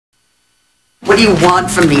do you want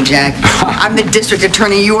from me, Jack? I'm the district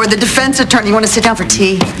attorney. You are the defense attorney. You want to sit down for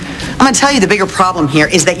tea? I'm going to tell you the bigger problem here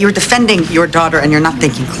is that you're defending your daughter and you're not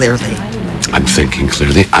thinking clearly. I'm thinking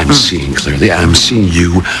clearly. I'm seeing clearly. I'm seeing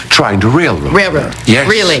you trying to railroad. Railroad? Yes.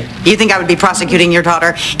 Really? You think I would be prosecuting your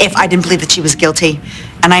daughter if I didn't believe that she was guilty?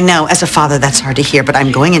 And I know, as a father, that's hard to hear, but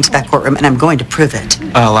I'm going into that courtroom and I'm going to prove it.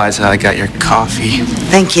 Liza, I got your coffee.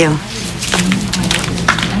 Thank you.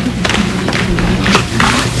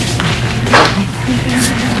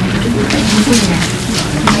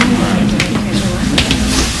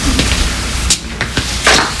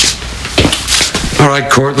 All right,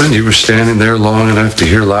 Cortland, you were standing there long enough to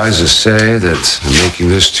hear Liza say that I'm making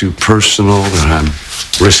this too personal, that I'm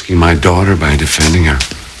risking my daughter by defending her.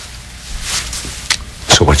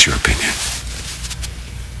 So what's your opinion?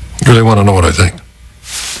 You really want to know what I think?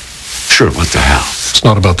 Sure, what the hell? It's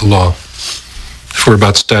not about the law. If we're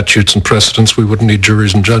about statutes and precedents, we wouldn't need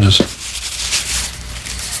juries and judges.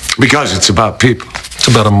 Because it's about people. It's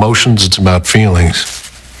about emotions, it's about feelings.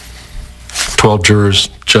 12 jurors,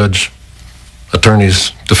 judge,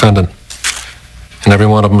 attorneys, defendant. And every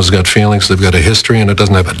one of them has got feelings, they've got a history, and it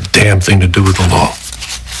doesn't have a damn thing to do with the law.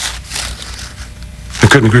 I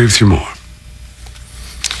couldn't agree with you more.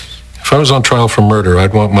 If I was on trial for murder,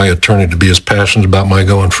 I'd want my attorney to be as passionate about my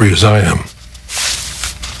going free as I am.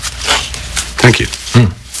 Thank you.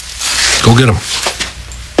 Go get him.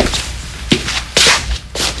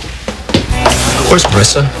 Where's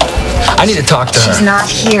Marissa? I need to talk to her. She's not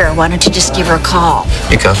here. Why don't you just give her a call?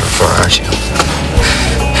 You're covering for her, aren't you?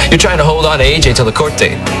 You're trying to hold on to AJ till the court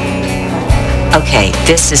date. Okay,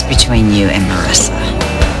 this is between you and Marissa.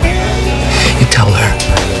 You tell her.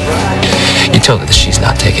 You tell her that she's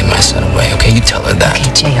not taking my son away, okay? You tell her that.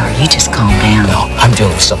 Okay, JR, you just calm down. No, I'm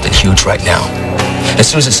dealing with something huge right now. As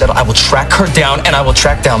soon as it's settled, I will track her down and I will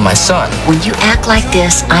track down my son. When you act like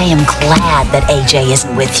this, I am glad that AJ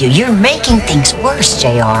isn't with you. You're making things worse,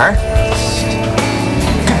 JR.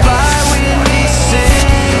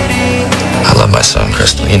 I love my son,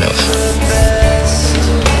 Crystal. You know that.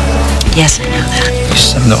 Yes, I know that. You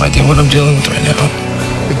just have no idea what I'm dealing with right now.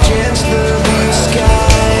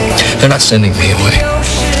 They're not sending me away.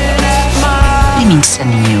 What do you mean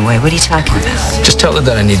sending you away? What are you talking about? Just tell her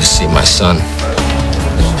that I need to see my son.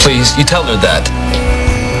 Please, you tell her that.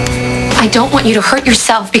 I don't want you to hurt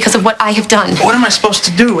yourself because of what I have done. What am I supposed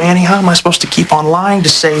to do, Annie? How am I supposed to keep on lying to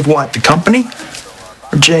save what? The company?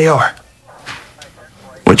 Or JR?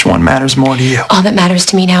 Which one matters more to you? All that matters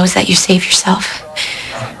to me now is that you save yourself.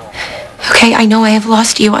 Okay, I know I have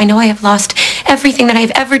lost you. I know I have lost everything that I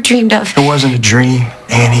have ever dreamed of. It wasn't a dream,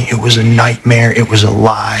 Annie. It was a nightmare. It was a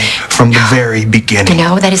lie from the very beginning.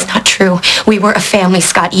 No, that is not true. We were a family,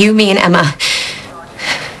 Scott. You, me, and Emma.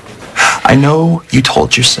 I know you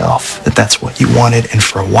told yourself that that's what you wanted, and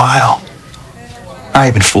for a while, I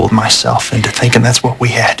even fooled myself into thinking that's what we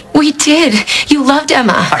had. We did. You loved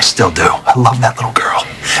Emma. I still do. I love that little girl.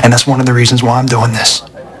 And that's one of the reasons why I'm doing this.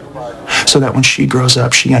 So that when she grows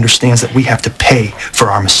up, she understands that we have to pay for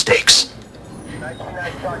our mistakes.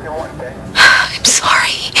 I'm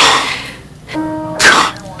sorry.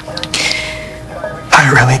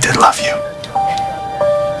 I really did love you.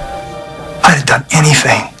 I'd have done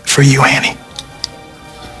anything for you, Annie.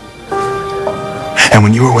 And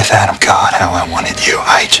when you were with Adam, God, how I wanted you.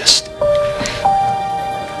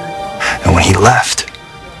 And when he left,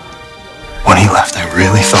 I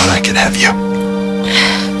really thought I could have you.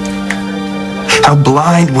 How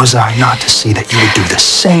blind was I not to see that you would do the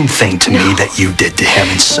same thing to me that you did to him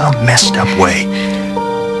in some messed up way.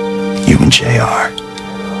 You and JR.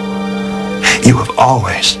 You have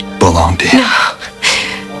always belonged to him. No.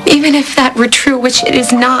 Even if that were true, which it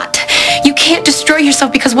is not, you can't destroy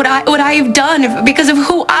yourself because what I have done, because of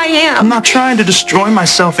who I am. I'm not trying to destroy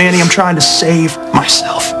myself, Annie. I'm trying to save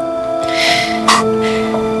myself.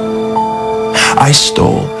 I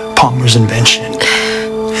stole Palmer's invention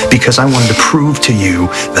because I wanted to prove to you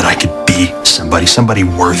that I could be somebody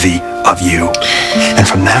worthy of you. And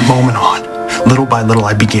from that moment on, little by little,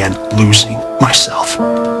 I began losing myself.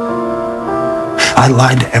 I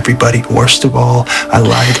lied to everybody. Worst of all, I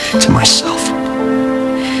lied to myself.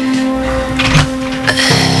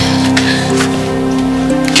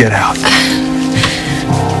 Get out.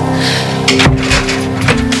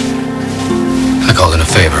 I called in a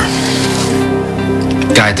favor.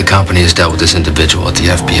 Guy at the company has dealt with this individual at the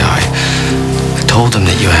FBI. I told him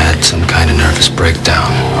that you had some kind of nervous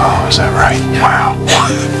breakdown. Oh, is that right? Yeah. Wow.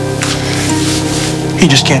 You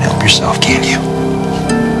just can't help yourself, can you?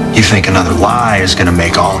 You think another lie is going to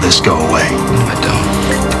make all this go away? No, I don't.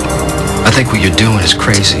 I think what you're doing is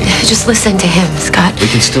crazy. Just listen to him, Scott. We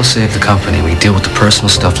can still save the company. We can deal with the personal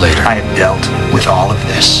stuff later. I have dealt with all of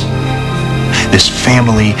this. This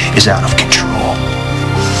family is out of control.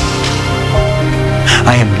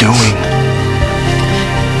 I am doing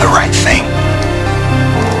the right thing.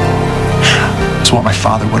 It's what my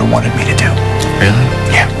father would have wanted me to do. Really?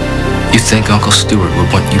 Yeah. You think Uncle Stewart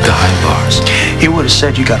would want you behind bars? He would have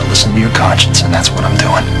said you got to listen to your conscience, and that's what I'm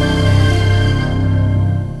doing.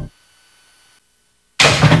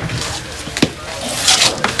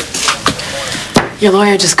 Your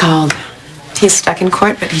lawyer just called. He's stuck in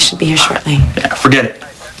court, but he should be here shortly. Yeah, forget it.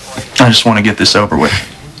 I just want to get this over with.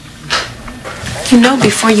 You know,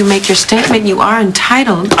 before you make your statement, you are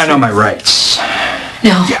entitled. I know my rights.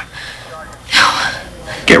 No. Yeah.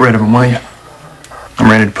 Get rid of them, will you? I'm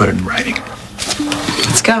ready to put it in writing.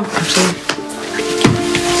 Let's go. Actually.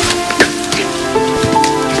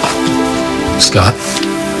 Scott?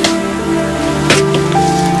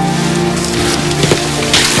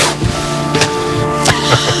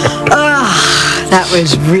 That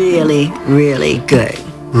was really, really good.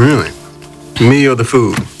 Really? Me or the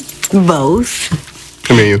food? Both.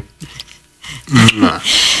 Come here, you.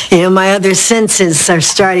 You know, my other senses are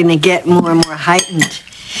starting to get more and more heightened.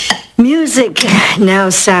 Music now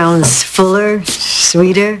sounds fuller,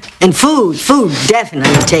 sweeter, and food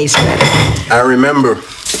definitely tastes better. I remember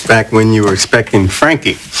back when you were expecting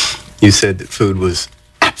Frankie, you said that food was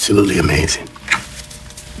absolutely amazing.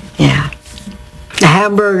 Yeah. The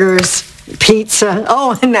hamburgers, pizza,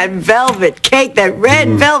 oh, and that velvet cake, that red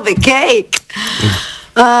velvet cake.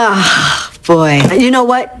 Ah, boy. You know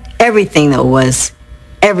what? Everything, though, was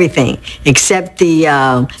everything except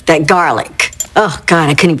that garlic. Oh, God,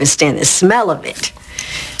 I couldn't even stand the smell of it.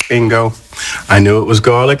 Bingo. I knew it was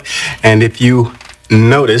garlic. And if you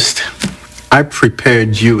noticed, I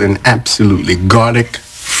prepared you an absolutely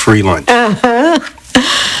garlic-free lunch.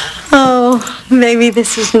 Oh, maybe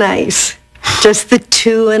this is nice. Just the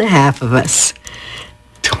 2.5 of us.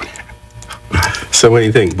 2.5. So what do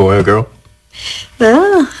you think, boy or girl?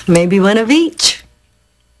 Well, maybe one of each.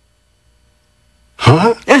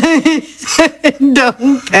 Huh?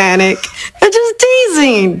 Don't panic. I'm just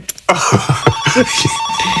teasing.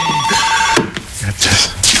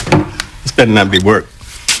 This better not be work.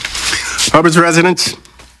 Hubbard's residence?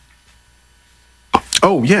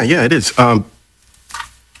 Oh, yeah, it is.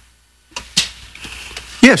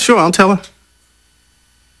 Yeah, sure, I'll tell her.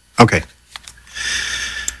 Okay.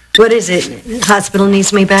 What is it? Hospital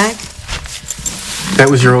needs me back? That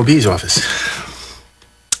was your OB's office.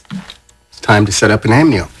 It's time to set up an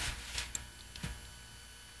amnio.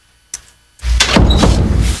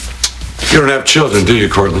 You don't have children, do you,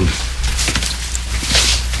 Cortland?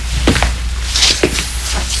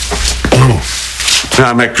 No. No,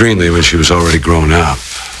 I met Greenlee when she was already grown up.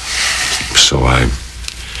 So I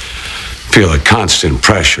feel a constant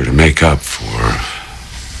pressure to make up for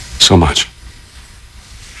so much.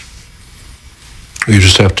 You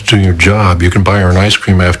just have to do your job. You can buy her an ice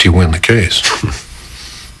cream after you win the case.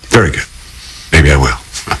 Very good. Maybe I will.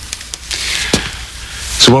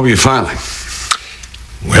 So what were you filing?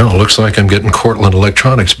 Well, it looks like I'm getting Cortland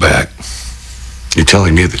Electronics back. You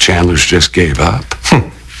telling me the Chandlers just gave up?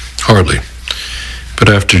 Hardly. But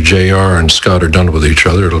after JR and Scott are done with each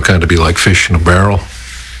other, it'll kind of be like fish in a barrel.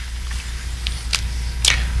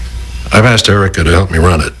 I've asked Erica to help me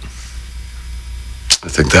run it. I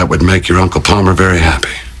think that would make your Uncle Palmer very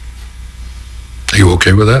happy. Are you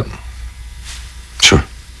okay with that? Sure.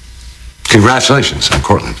 Congratulations on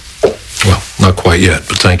Cortland. Well, not quite yet,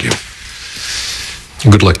 but thank you.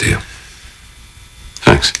 Good luck to you.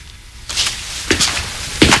 Thanks.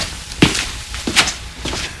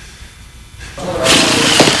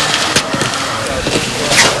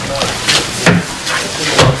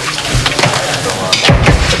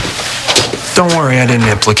 Don't worry, I didn't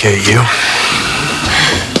implicate you.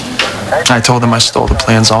 I told them I stole the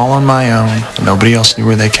plans all on my own. Nobody else knew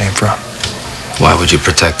where they came from. Why would you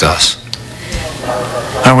protect us?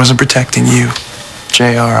 I wasn't protecting you,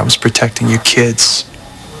 JR. I was protecting your kids.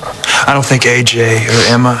 I don't think AJ or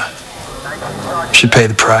Emma should pay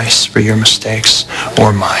the price for your mistakes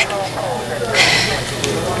or mine.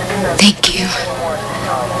 Thank you.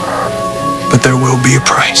 But there will be a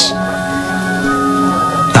price.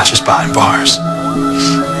 Not just behind bars.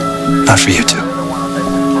 Not for you two.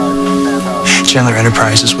 Chandler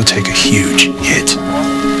Enterprises will take a huge hit.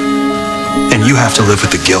 And you have to live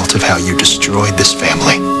with the guilt of how you destroyed this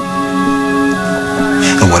family.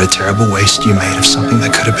 And what a terrible waste you made of something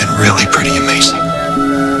that could have been really pretty amazing.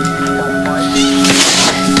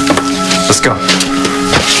 Let's go.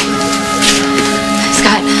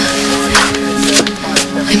 Scott,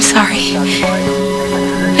 I'm sorry.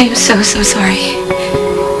 I am so, so sorry.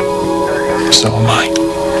 So am I.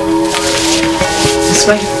 This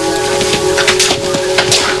way.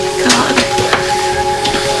 God.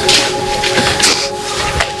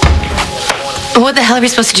 What the hell are we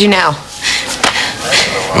supposed to do now?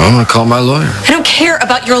 I'm gonna call my lawyer. I don't care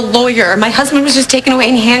about your lawyer. My husband was just taken away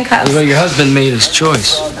in handcuffs. Well, your husband made his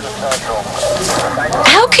choice.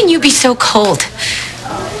 How can you be so cold?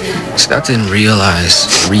 Scott didn't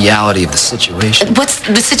realize the reality of the situation. What's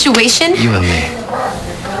the situation? You and me.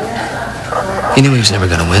 He knew he was never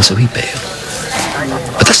gonna win, so he bailed.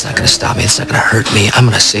 But that's not gonna stop me. It's not gonna hurt me. I'm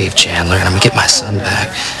gonna save Chandler, and I'm gonna get my son back.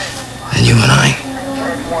 And you and I.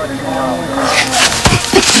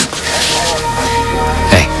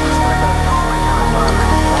 Hey.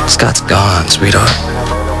 Scott's gone, sweetheart.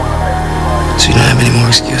 So you don't have any more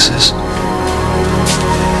excuses.